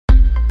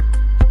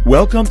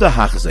Welcome to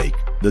Hachzik,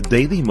 the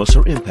Daily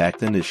Musar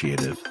Impact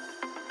Initiative.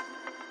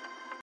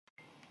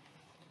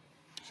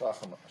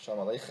 Shalom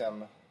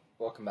Aleichem.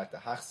 Welcome back to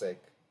Hachzik.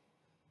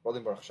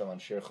 Rolling Baruch Hashem on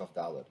Shir Chav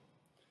Daled.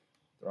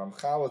 The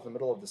Ramchal was in the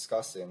middle of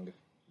discussing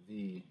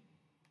the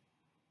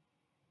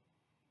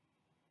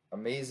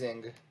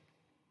amazing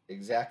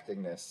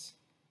exactingness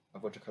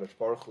of which HaKadosh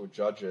Baruch Hu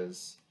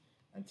judges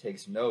and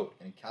takes note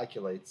and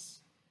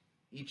calculates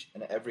each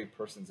and every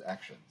person's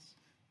actions.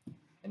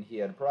 And he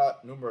had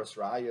brought numerous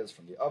rayas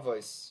from the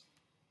Avos,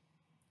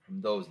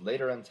 from those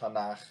later in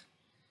Tanakh,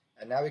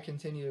 and now he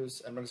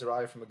continues and brings a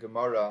raya from a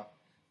Gemara,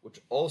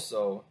 which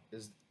also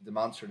is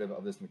demonstrative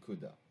of this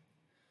Nekuda.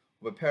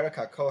 The first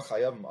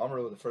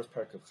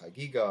parak of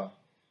Chagiga,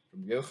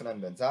 from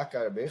Yochanan ben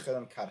Zakkai, Rabbi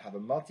Yochanan kad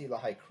havamati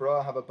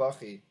lahaykra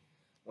havabachi.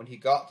 When he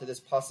got to this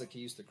pasuk, he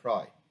used to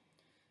cry.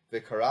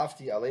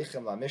 V'karafti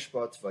aleichem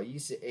lamishpat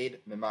vayisi eid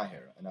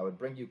memahir, and I would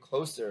bring you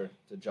closer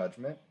to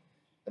judgment,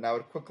 and I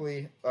would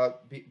quickly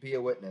be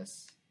a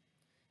witness.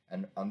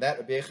 And on that,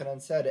 Rabbi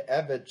Yochanan said,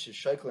 "Eved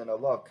sheshayklin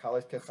Allah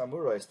kalit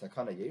kechamurais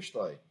takana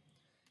yeshloi."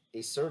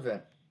 A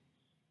servant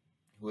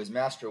who his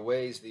master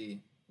weighs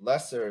the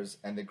lessers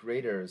and the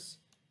greaters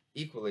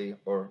equally,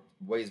 or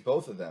weighs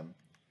both of them,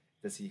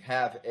 does he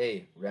have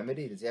a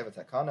remedy? Does he have a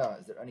takana?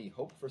 Is there any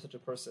hope for such a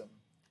person?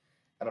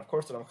 And of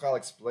course, the Ramchal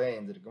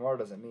explained that the Gemara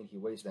doesn't mean he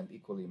weighs them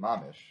equally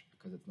mamish,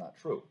 because it's not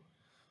true.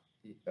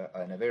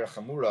 An avera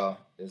chamura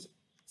is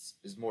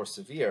more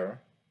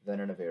severe than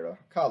an avera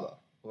kala.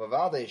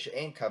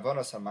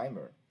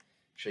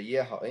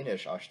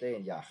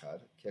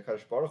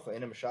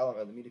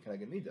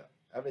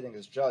 Everything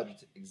is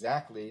judged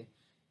exactly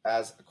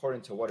as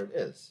according to what it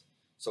is.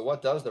 So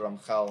what does the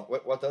Ramchal,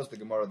 what does the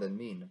Gemara then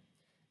mean?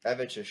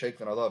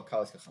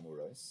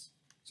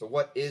 So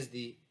what is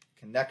the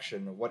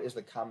connection, what is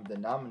the common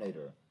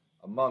denominator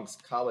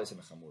amongst kalos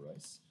and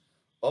chamurais?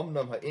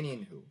 Omnam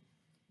ha'inyan hu.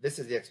 This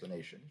is the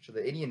explanation.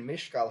 Sh'le'inyan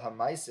mishkal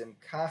ha'maisim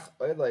kach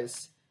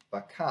oilos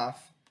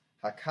bakaf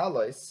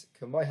ha'kalos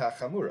k'moy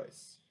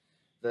ha'chamurais.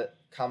 The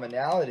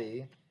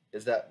commonality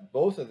is that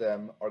both of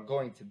them are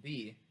going to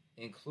be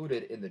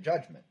included in the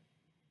judgment.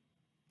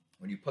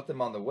 When you put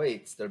them on the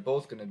weights, they're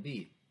both going to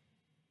be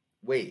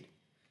weighed.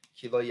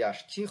 Ki lo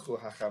yashtichu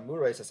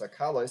ha'chamurais as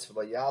ha'kalos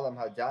v'lo yalam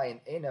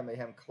ha'dayin ena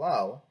mehem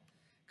klal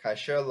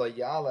kasher lo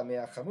yalam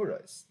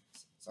me'achamurais.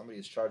 Somebody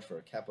is charged for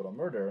a capital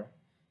murder,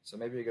 so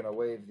maybe you're going to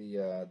waive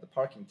the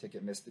parking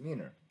ticket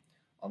misdemeanor.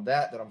 On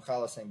that, the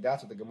Ramchal is saying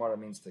that's what the Gemara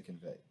means to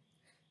convey.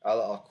 They're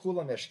all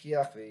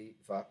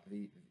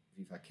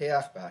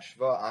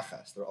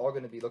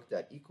going to be looked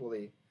at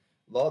equally.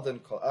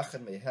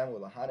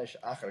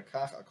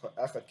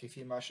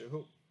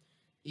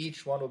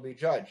 Each one will be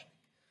judged.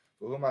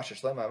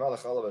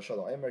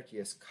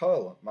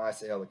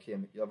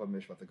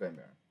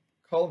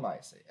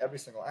 Every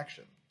single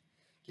action.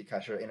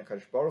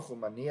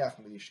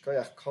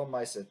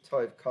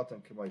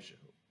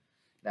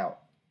 Now,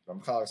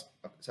 Ramchal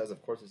says,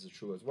 of course, this is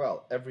true as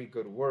well. Every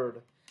good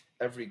word,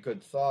 every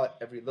good thought,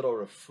 every little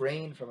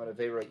refrain from an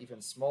avera,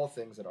 even small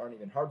things that aren't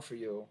even hard for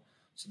you,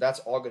 so that's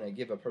all going to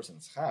give a person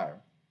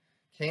schar.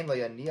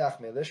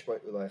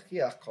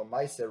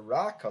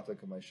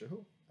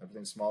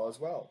 Everything small as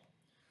well.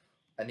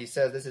 And he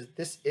says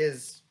this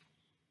is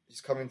he's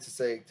coming to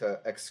say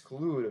to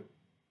exclude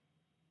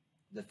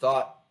the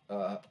thought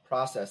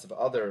process of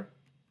other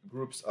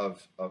groups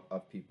of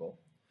people.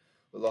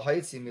 So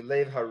it's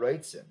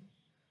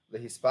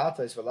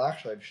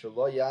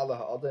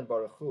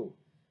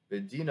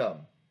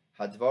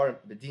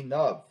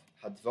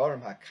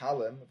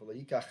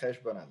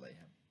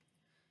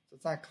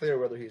not clear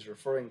whether he's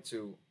referring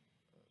to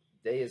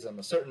deism,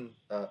 a certain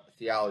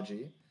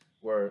theology,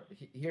 where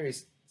here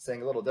he's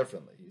saying a little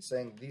differently. He's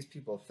saying these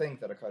people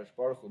think that HaKadosh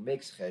Baruch Hu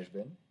makes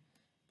cheshbon,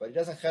 but he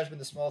doesn't cheshbon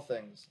the small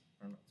things.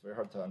 It's very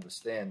hard to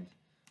understand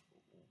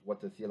what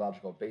the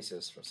theological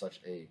basis for such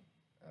a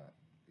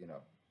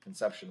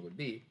conception would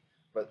be,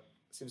 but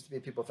it seems to be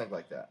people think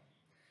like that.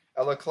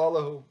 Ela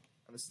klalahu,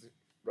 and this is a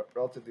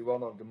relatively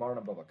well-known Gemara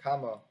in Bava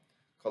Kama,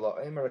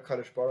 Kala Eimer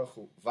HaKadosh Baruch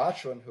Hu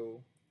Vachron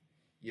Hu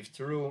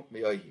Yivteru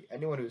Me'ohi.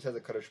 Anyone who says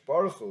that Kadosh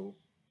Baruch Hu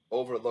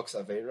overlooks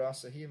Aveira,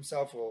 so he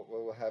himself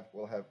will have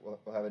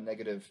a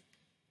negative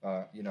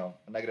a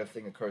negative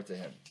thing occur to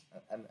him.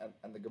 And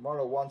the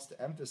Gemara wants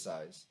to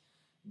emphasize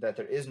that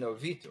there is no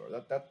vitor.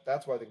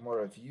 That's why the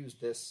Gemara views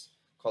this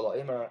Kol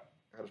Ha'emer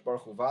Kadosh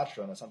Baruch Hu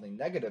Vatron as something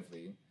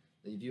negatively.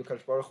 That you view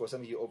Kadosh Baruch Hu as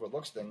something he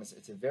overlooks things.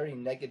 It's a very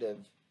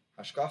negative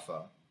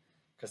hashkafa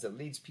because it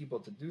leads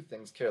people to do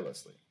things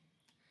carelessly.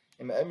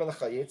 The Gemara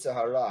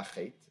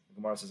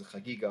says a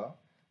chagiga.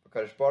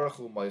 Kadosh Baruch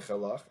Hu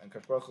moichelach, and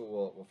Kadosh Baruch Hu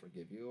will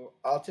forgive you.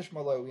 Al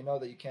tishmaloi, we know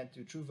that you can't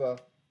do tshuva.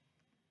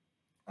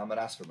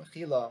 Amaras for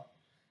mechila.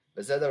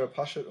 Bezeder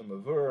pashat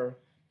umavur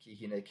ki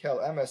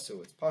hinekel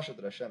emesu. It's pashat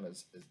that Hashem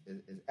is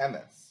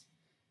emes,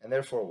 and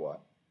therefore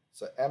what?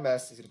 So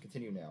emes, he's going to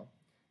continue now.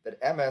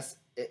 That emes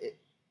it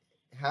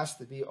has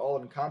to be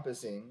all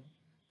encompassing.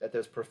 That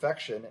there's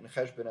perfection in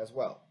cheshbon as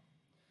well.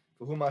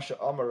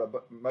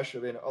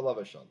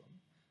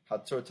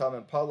 Hatzur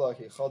Tamim Pala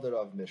Ki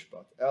Chadarav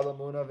Mishpat.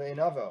 Elamuna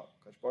Ve'inavel.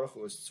 Kadosh Baruch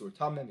Hu is Tzur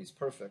Tamim, he's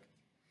perfect.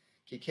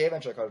 Ki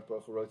Kevan Shakadosh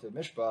Baruch Hu wrote the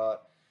Mishpat.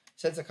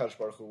 Since the Kadosh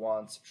Baruch Hu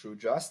wants true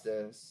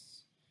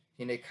justice,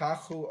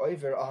 Hinekachu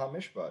Oiver Aha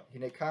Mishpat.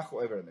 Hinekachu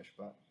Oiver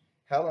Mishpat.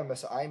 Helam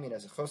Mesa'aymin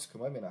as a Chos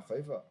Kumomin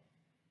Achayva.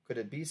 Could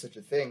it be such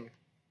a thing?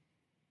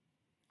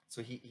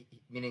 So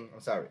meaning,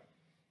 I'm sorry.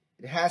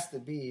 It has to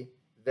be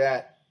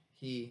that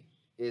he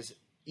is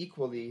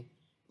equally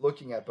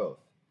looking at both.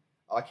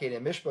 Akene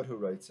Mishpat Hu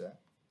writes it.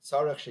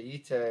 Sarach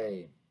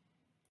Sheyite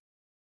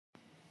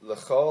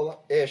L'chol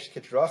Ish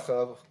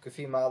Kitrachav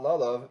Kufi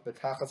Ma'alalav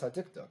B'tachas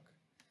HaDikduk.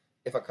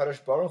 If a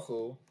Kadosh Baruch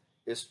Hu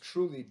is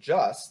truly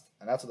just,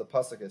 and that's what the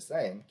pasuk is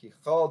saying, Ki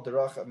Chol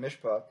Derach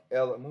Mishpat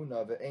El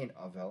Amuna Ve'ein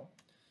Avel.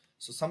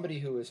 So somebody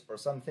who is, or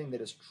something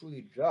that is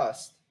truly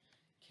just,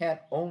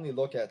 can't only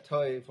look at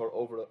Toiv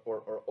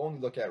or only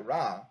look at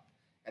Ra,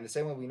 and the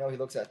same way we know he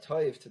looks at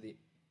Toiv to the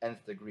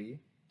nth degree,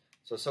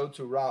 so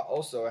too Ra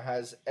also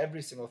has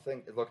every single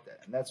thing it looked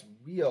at, and that's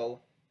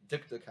real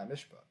Dikduk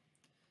HaMishpat.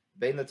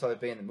 Bein l'Toiv,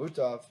 bein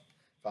l'Mutav,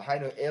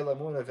 v'hainu El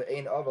Amuna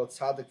Ve'ein Avel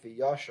Tzadik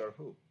V'Yashar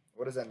Hu.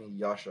 What does that mean,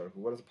 Yashar?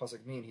 What does the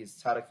pasuk mean? He's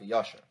tzaddik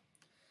v'yashar.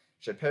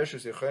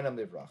 Shepershus yichronam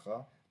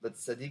livracha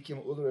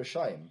l'tzadikim ulu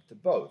rishayim, to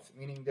both,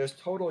 meaning there's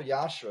total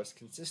yashras,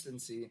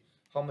 consistency,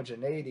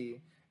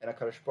 homogeneity, and a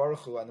Kadosh Baruch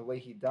Hu and the way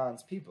he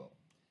dons people.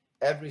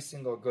 Every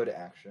single good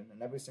action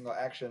and every single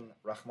action,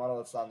 Rahman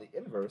al-Islam, the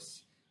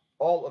inverse,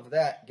 all of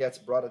that gets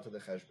brought into the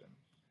cheshbon.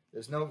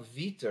 There's no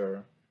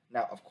viter.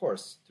 Now, of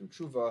course, through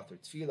tshuva, through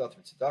tefillah,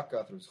 through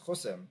tzedakah, through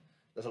chusim,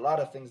 there's a lot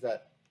of things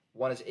that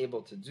one is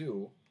able to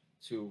do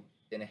to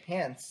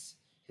enhance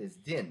his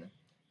din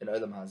in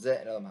Olam Hazeh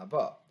and Olam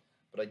Haba.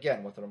 But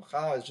again, what the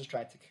Ramchal is just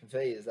trying to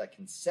convey is that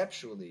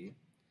conceptually,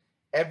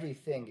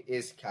 everything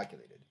is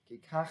calculated.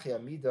 There's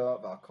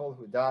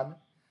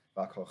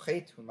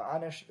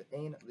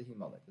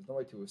no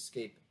way to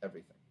escape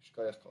everything.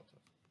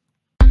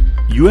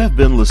 You have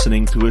been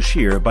listening to a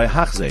shir by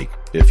Hachzeik.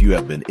 If you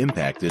have been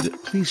impacted,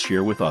 please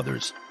share with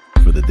others.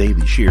 For the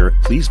daily shir,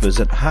 please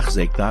visit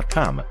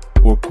Hachzeik.com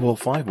or call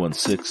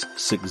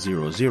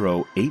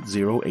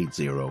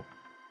 516-600-8080.